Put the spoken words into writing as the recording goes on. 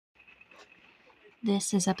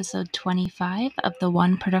This is episode 25 of the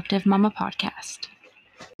One Productive Mama podcast.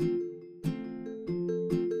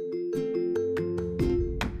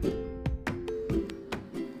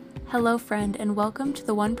 Hello, friend, and welcome to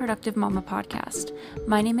the One Productive Mama podcast.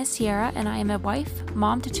 My name is Sierra, and I am a wife,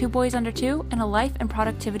 mom to 2 boys under 2, and a life and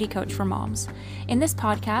productivity coach for moms. In this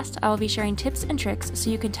podcast, I will be sharing tips and tricks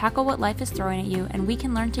so you can tackle what life is throwing at you, and we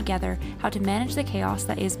can learn together how to manage the chaos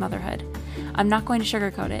that is motherhood. I'm not going to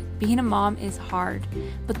sugarcoat it. Being a mom is hard,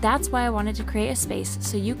 but that's why I wanted to create a space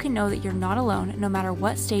so you can know that you're not alone no matter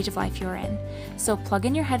what stage of life you're in. So plug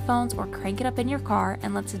in your headphones or crank it up in your car,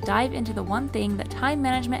 and let's dive into the one thing that time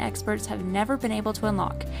management experts have never been able to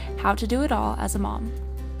unlock: how to do it all as a mom.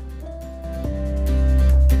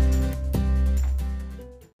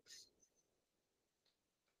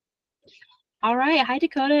 All right. Hi,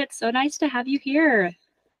 Dakota. It's so nice to have you here.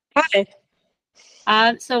 Hi.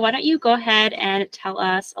 So why don't you go ahead and tell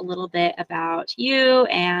us a little bit about you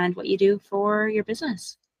and what you do for your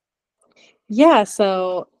business? Yeah,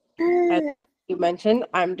 so as you mentioned,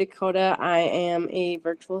 I'm Dakota. I am a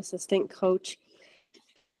virtual assistant coach.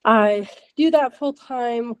 I do that full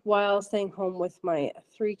time while staying home with my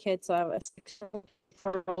 3 kids. So I have a 6-year-old,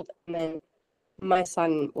 4-year-old, and then my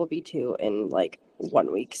son will be 2 in like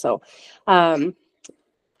 1 week. So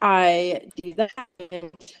I do that, and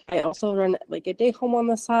I also run like a day home on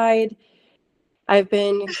the side. I've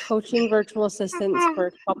been coaching virtual assistants for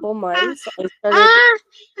a couple months. I started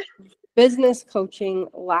business coaching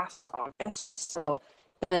last August, so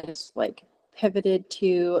I just like pivoted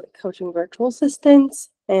to coaching virtual assistants,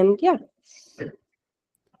 and yeah.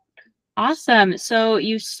 Awesome. So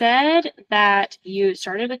you said that you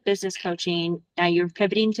started with business coaching. Now you're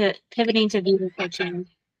pivoting to video coaching,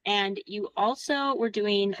 and you also were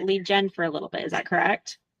doing lead gen for a little bit. Is that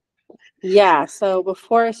correct? Yeah, so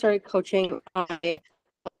before I started coaching, I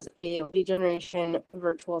was a lead generation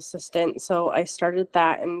virtual assistant. So I started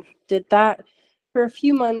that and did that for a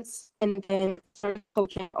few months, and then started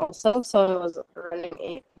coaching also. So I was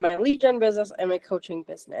running my lead gen business and my coaching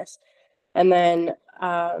business. And then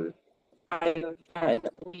I've had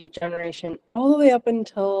lead generation all the way up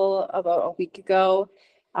until about a week ago.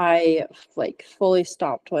 I like fully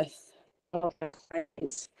stopped with all my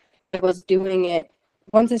clients. I was doing it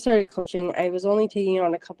once I started coaching. I was only taking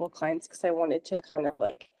on a couple of clients because I wanted to kind of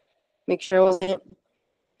like make sure I wasn't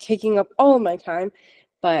taking up all of my time.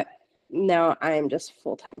 But now I am just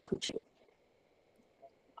full-time coaching.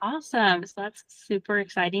 Awesome. So that's super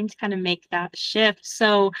exciting to kind of make that shift.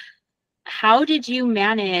 So how did you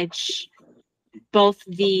manage both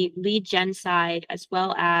the lead gen side as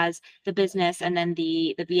well as the business and then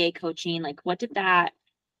the VA coaching? Like, what did that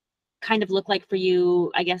kind of look like for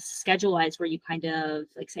you, I guess, schedule wise? Were you kind of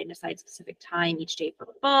like setting aside specific time each day for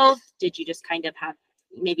both? Did you just kind of have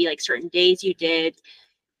maybe like certain days you did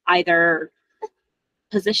either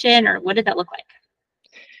position, or what did that look like?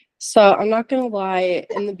 So I'm not gonna lie,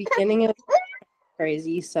 in the beginning it was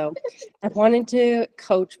crazy. So I wanted to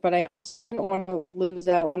coach, but I didn't want to lose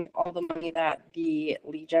out on all the money that the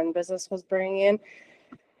lead gen business was bringing in.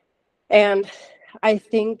 And I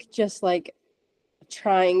think just like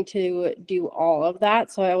trying to do all of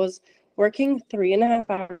that. So I was working 3.5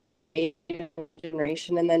 hours a day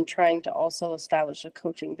generation, and then trying to also establish a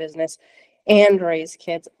coaching business and raise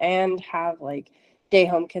kids and have like day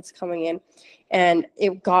home kids coming in. And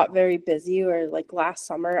it got very busy. Or like last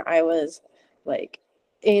summer, I was like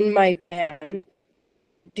in my van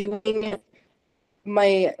doing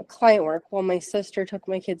my client work while my sister took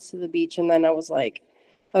my kids to the beach. And then I was like,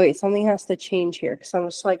 okay, something has to change here, because I'm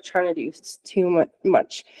just like trying to do too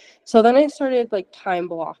much. So then I started like time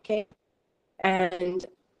blocking, and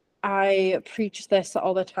I preach this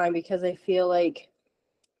all the time because I feel like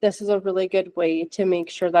this is a really good way to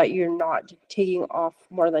make sure that you're not taking off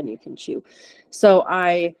more than you can chew. So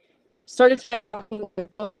I started talking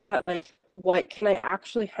about like, what can I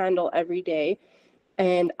actually handle every day?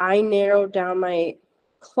 And I narrowed down my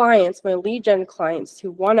clients, my lead gen clients, to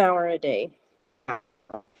 1 hour a day,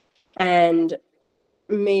 and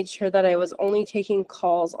made sure that I was only taking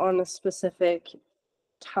calls on a specific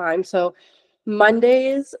time. So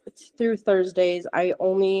Mondays through Thursdays, I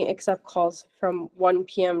only accept calls from 1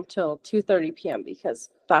 p.m. till 2:30 p.m. because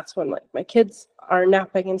that's when like my kids are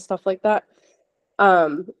napping and stuff like that.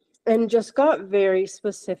 And just got very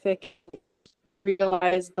specific.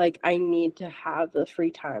 Realized like I need to have the free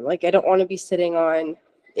time. Like I don't want to be sitting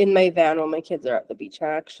in my van while my kids are at the beach. I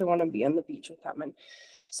actually want to be on the beach with them. And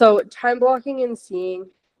so time blocking and seeing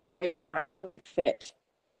fit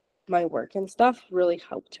my work and stuff really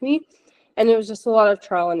helped me. And it was just a lot of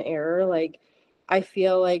trial and error. Like I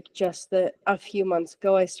feel like just a few months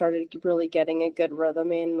ago, I started really getting a good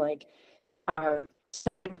rhythm in, like,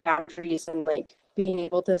 boundaries and like being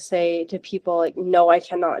able to say to people like, no, I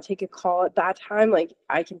cannot take a call at that time. Like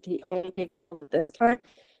I can only take a call at this time,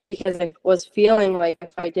 because I was feeling like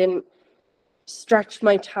if I didn't stretch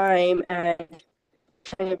my time and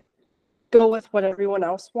kind of go with what everyone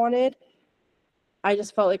else wanted, I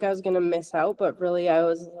just felt like I was going to miss out, but really I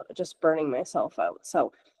was just burning myself out.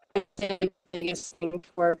 So I think the biggest thing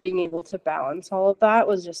for being able to balance all of that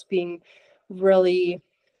was just being really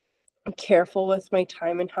careful with my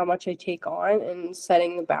time and how much I take on and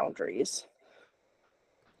setting the boundaries.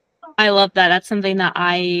 I love that. That's something that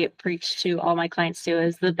I preach to all my clients too,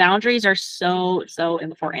 is the boundaries are so, so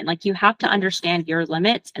important. Like you have to understand your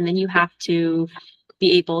limits, and then you have to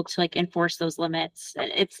be able to like enforce those limits.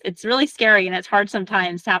 It's really scary, and it's hard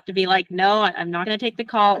sometimes to have to be like, no, I'm not going to take the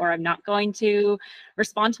call, or I'm not going to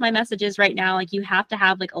respond to my messages right now. Like you have to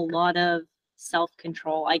have like a lot of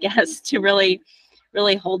self-control, I guess, to really,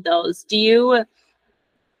 really hold those. Do you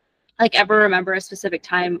like ever remember a specific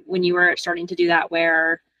time when you were starting to do that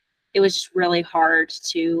where it was just really hard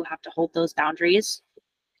to have to hold those boundaries?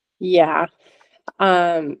 Yeah.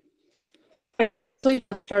 So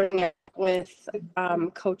starting out with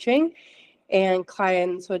coaching, and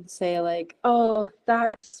clients would say like, oh,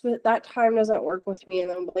 that time doesn't work with me,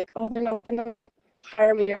 and I'm like, oh, they're not gonna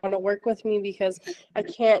hire me or want to work with me because I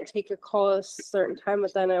can't take a call at a certain time.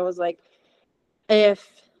 But then I was like, if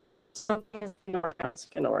something is gonna work out, it's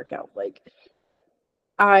gonna work out. Like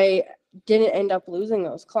I didn't end up losing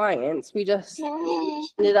those clients. We just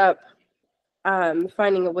ended up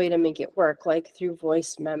finding a way to make it work, like through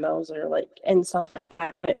voice memos or like and stuff like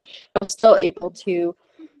that. But I was still able to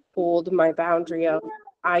hold my boundary of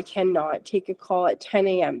I cannot take a call at 10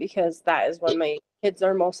 a.m. because that is when my kids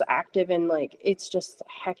are most active and like it's just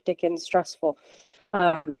hectic and stressful.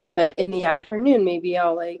 But in the afternoon, maybe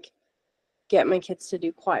I'll like get my kids to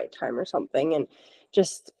do quiet time or something, and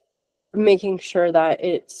just making sure that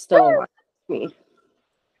it still aligns with me.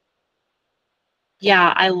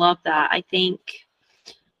 Yeah, I love that. I think,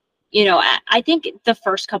 I think the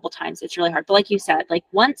first couple times it's really hard. But like you said, like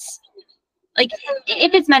once, like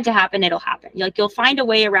if it's meant to happen, it'll happen. Like you'll find a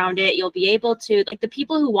way around it. You'll be able to, like the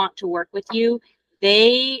people who want to work with you,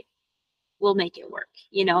 they will make it work,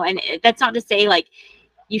 and that's not to say like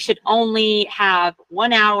you should only have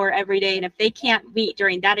 1 hour every day. And if they can't meet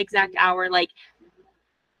during that exact hour, like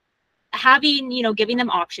having, giving them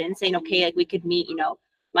options, saying, okay, like we could meet,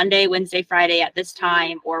 Monday, Wednesday, Friday at this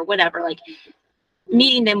time or whatever, like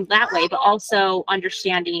meeting them that way, but also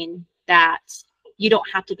understanding that you don't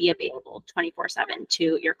have to be available 24/7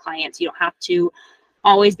 to your clients. You don't have to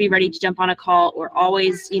always be ready to jump on a call or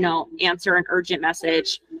always, answer an urgent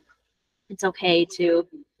message. It's okay to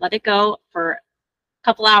let it go for a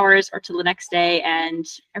couple hours or till the next day, and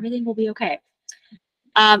everything will be okay.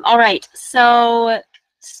 All right. So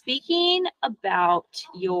speaking about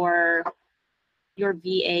your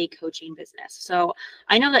VA coaching business. So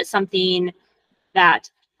I know that's something that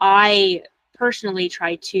I personally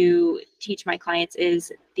try to teach my clients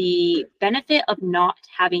is the benefit of not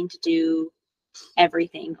having to do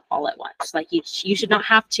everything all at once. Like you should not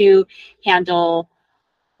have to handle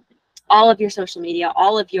all of your social media,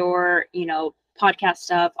 all of your, podcast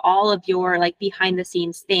stuff, all of your like behind the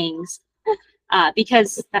scenes things,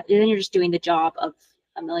 because then you're just doing the job of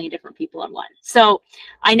a million different people in one. So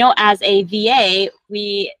I know as a VA,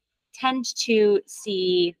 we tend to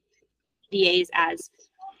see VAs as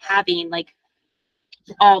having like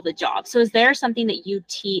all the jobs. So is there something that you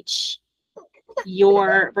teach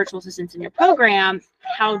your virtual assistants in your program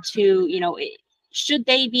how to, should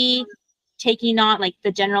they be taking on like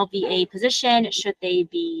the general VA position? Should they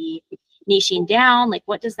be niching down? Like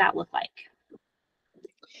what does that look like?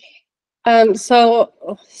 So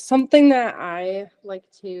something that I like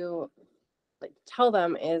to like tell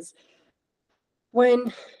them is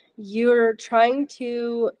when you're trying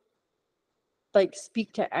to like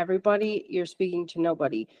speak to everybody, you're speaking to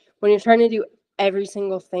nobody. When you're trying to do every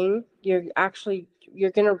single thing, you're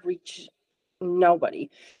gonna reach nobody.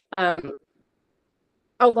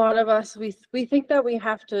 A lot of us we think that we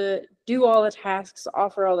have to do all the tasks,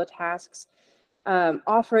 offer all the tasks,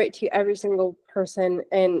 offer it to every single person,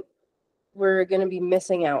 and we're gonna be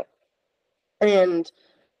missing out. And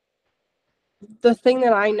the thing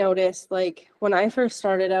that I noticed, like when I first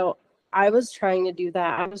started out, I was trying to do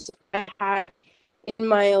that. I had in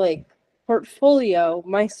my like portfolio,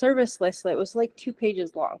 my service list that was like 2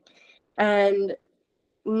 pages long. And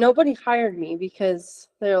nobody hired me because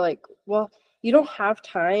they're like, well, you don't have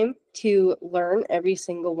time to learn every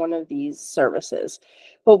single one of these services.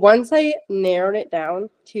 But once I narrowed it down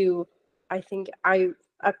to,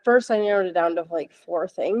 at first I narrowed it down to like 4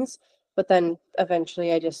 things, but then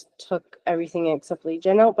eventually I just took everything except lead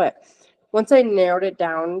gen out. But once I narrowed it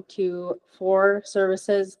down to 4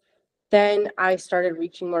 services, then I started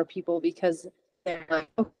reaching more people because they're like,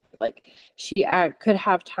 okay, like she could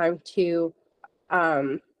have time to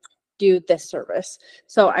do this service.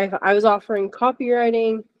 So I was offering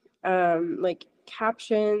copywriting, like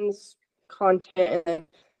captions, content, and then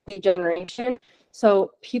lead generation.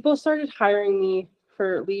 So people started hiring me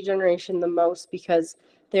for lead generation the most because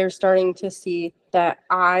they're starting to see that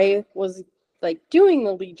I was like doing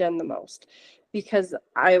the lead gen the most because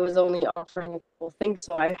I was only offering a couple things.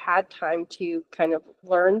 So I had time to kind of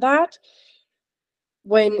learn that.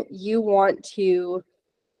 When you want to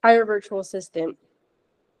hire a virtual assistant,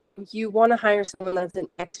 you want to hire someone that's an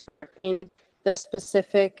expert in the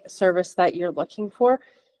specific service that you're looking for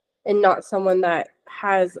and not someone that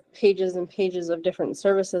has pages and pages of different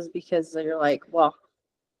services because you're like, well,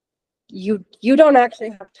 you don't actually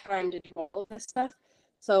have time to do all of this stuff.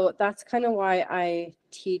 So that's kind of why I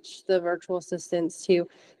teach the virtual assistants to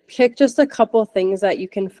pick just a couple things that you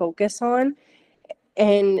can focus on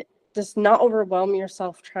and just not overwhelm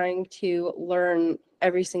yourself trying to learn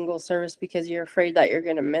every single service because you're afraid that you're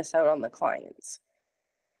going to miss out on the clients.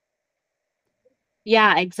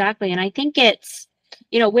 Yeah, exactly. And I think it's,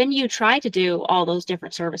 when you try to do all those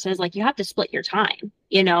different services, like you have to split your time,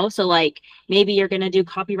 so like maybe you're going to do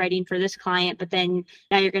copywriting for this client, but then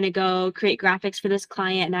now you're going to go create graphics for this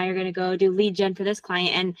client. Now you're going to go do lead gen for this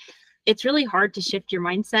client. And it's really hard to shift your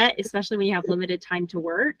mindset, especially when you have limited time to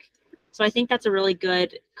work. So I think that's a really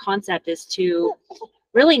good concept, is to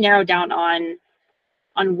really narrow down on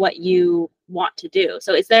what you want to do.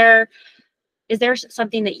 So is there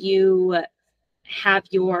something that you have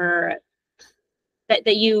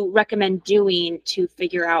that you recommend doing to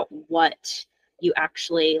figure out what you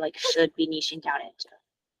actually like should be niching down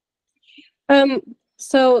into?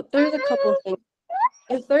 So there's a couple of things.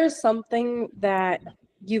 If there's something that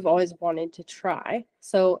you've always wanted to try,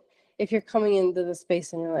 so if you're coming into the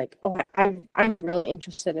space and you're like, oh, I'm really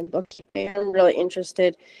interested in bookkeeping, I'm really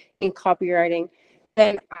interested in copywriting,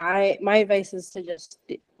 then my advice is to just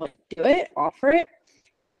do it, offer it.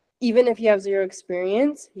 Even if you have 0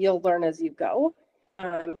 experience, you'll learn as you go.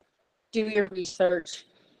 Do your research,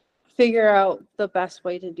 figure out the best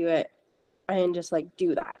way to do it, and just like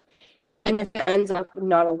do that. And if it ends up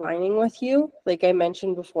not aligning with you, like I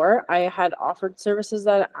mentioned before, I had offered services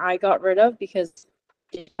that I got rid of because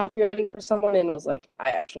I did copywriting for someone and was like, I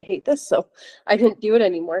actually hate this, so I didn't do it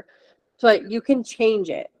anymore. So you can change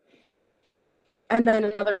it. And then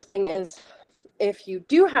another thing is, if you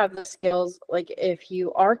do have the skills, like if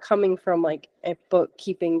you are coming from like a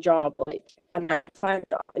bookkeeping job, like a 9-to-5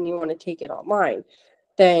 job, and you want to take it online,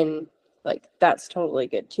 then like that's totally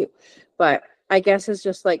good too. But I guess it's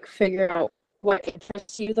just like figure out what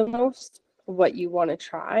interests you the most, what you want to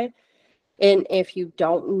try. And if you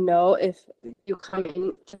don't know, if you come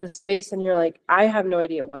into the space and you're like, I have no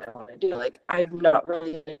idea what I want to do, like I'm not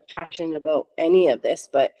really passionate about any of this,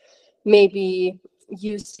 but maybe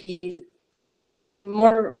you see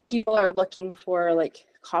more people are looking for like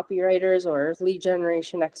copywriters or lead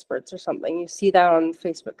generation experts or something. You see that on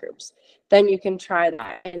Facebook groups. Then you can try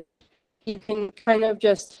that. And you can kind of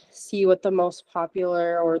just see what the most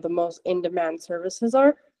popular or the most in-demand services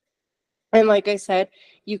are. And like I said,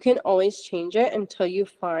 you can always change it until you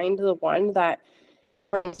find the one that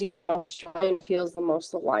feels the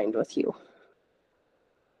most aligned with you.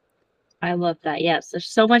 I love that. Yes, there's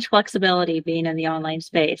so much flexibility being in the online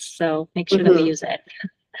space, so make sure that we use it.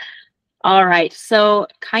 All right, so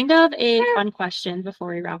kind of a fun question before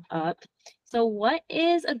we wrap up. So what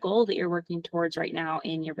is a goal that you're working towards right now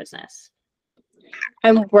in your business?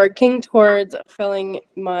 I'm working towards filling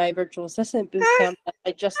my virtual assistant bootcamp that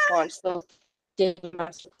I just launched. So did a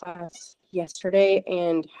masterclass yesterday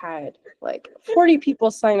and had like 40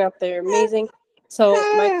 people sign up. They're amazing. So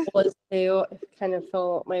my goal is to kind of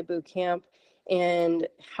fill my bootcamp and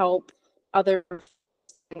help other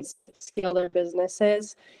scale their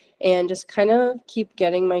businesses and just kind of keep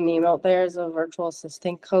getting my name out there as a virtual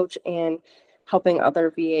assistant coach and helping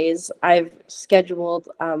other VAs. I've scheduled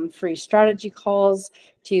free strategy calls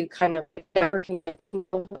to kind of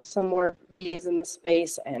with some more VAs in the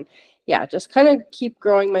space, and yeah, just kind of keep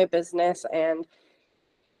growing my business and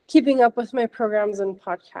keeping up with my programs and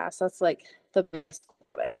podcasts. That's like the best.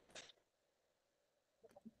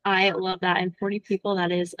 I love that. And 40 people,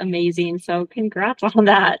 that is amazing. So congrats on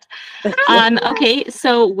that. Okay,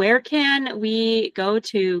 so where can we go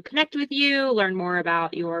to connect with you, learn more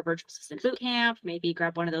about your virtual assistant bootcamp, maybe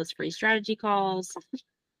grab one of those free strategy calls?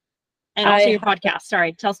 And also your have- podcast.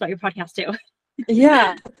 Sorry, tell us about your podcast too.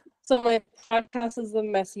 Yeah. So my podcast is the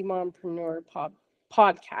Messy Mompreneur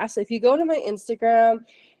podcast. If you go to my Instagram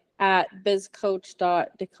at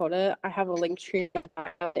bizcoach.dakota, I have a link tree.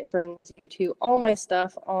 It brings you to all my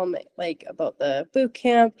stuff, like about the boot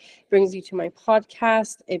camp. It brings you to my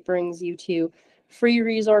podcast. It brings you to free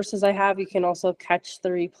resources I have. You can also catch the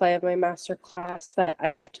replay of my masterclass that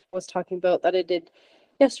I was talking about that I did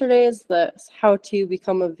yesterday, is the how to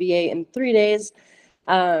become a VA in 3 days.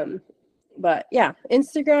 But yeah,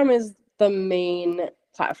 Instagram is the main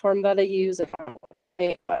platform that I use. But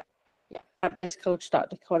yeah, at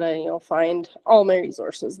bizcoach.dakota, and you'll find all my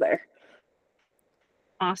resources there.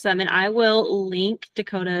 Awesome. And I will link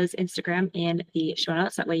Dakota's Instagram in the show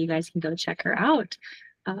notes. That way you guys can go check her out.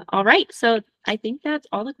 All right. So I think that's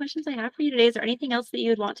all the questions I have for you today. Is there anything else that you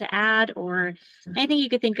would want to add, or anything you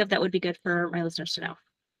could think of that would be good for my listeners to know?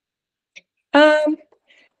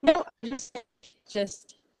 No,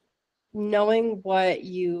 just knowing what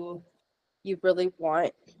you really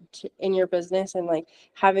want in your business, and like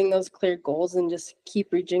having those clear goals and just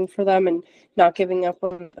keep reaching for them and not giving up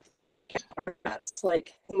on them. That's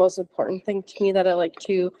like the most important thing to me that I like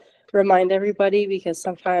to remind everybody, because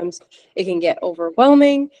sometimes it can get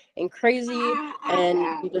overwhelming and crazy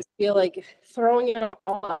and you just feel like throwing it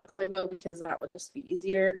all out the window, because that would just be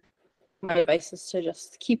easier. My advice is to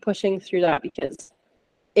just keep pushing through that, because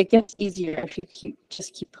it gets easier if you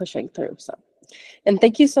keep pushing through. So, and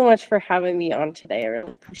thank you so much for having me on today. I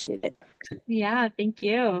really appreciate it. Yeah, thank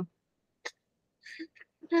you.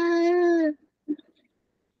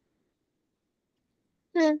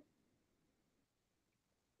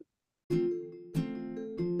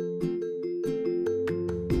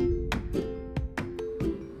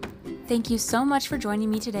 Thank you so much for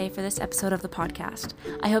joining me today for this episode of the podcast.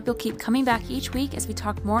 I hope you'll keep coming back each week as we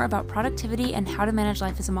talk more about productivity and how to manage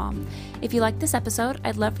life as a mom. If you like this episode,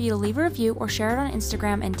 I'd love for you to leave a review or share it on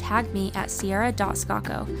Instagram and tag me at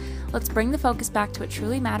sierra.scacco. Let's bring the focus back to what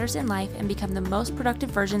truly matters in life and become the most productive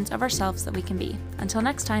versions of ourselves that we can be. Until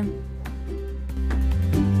next time.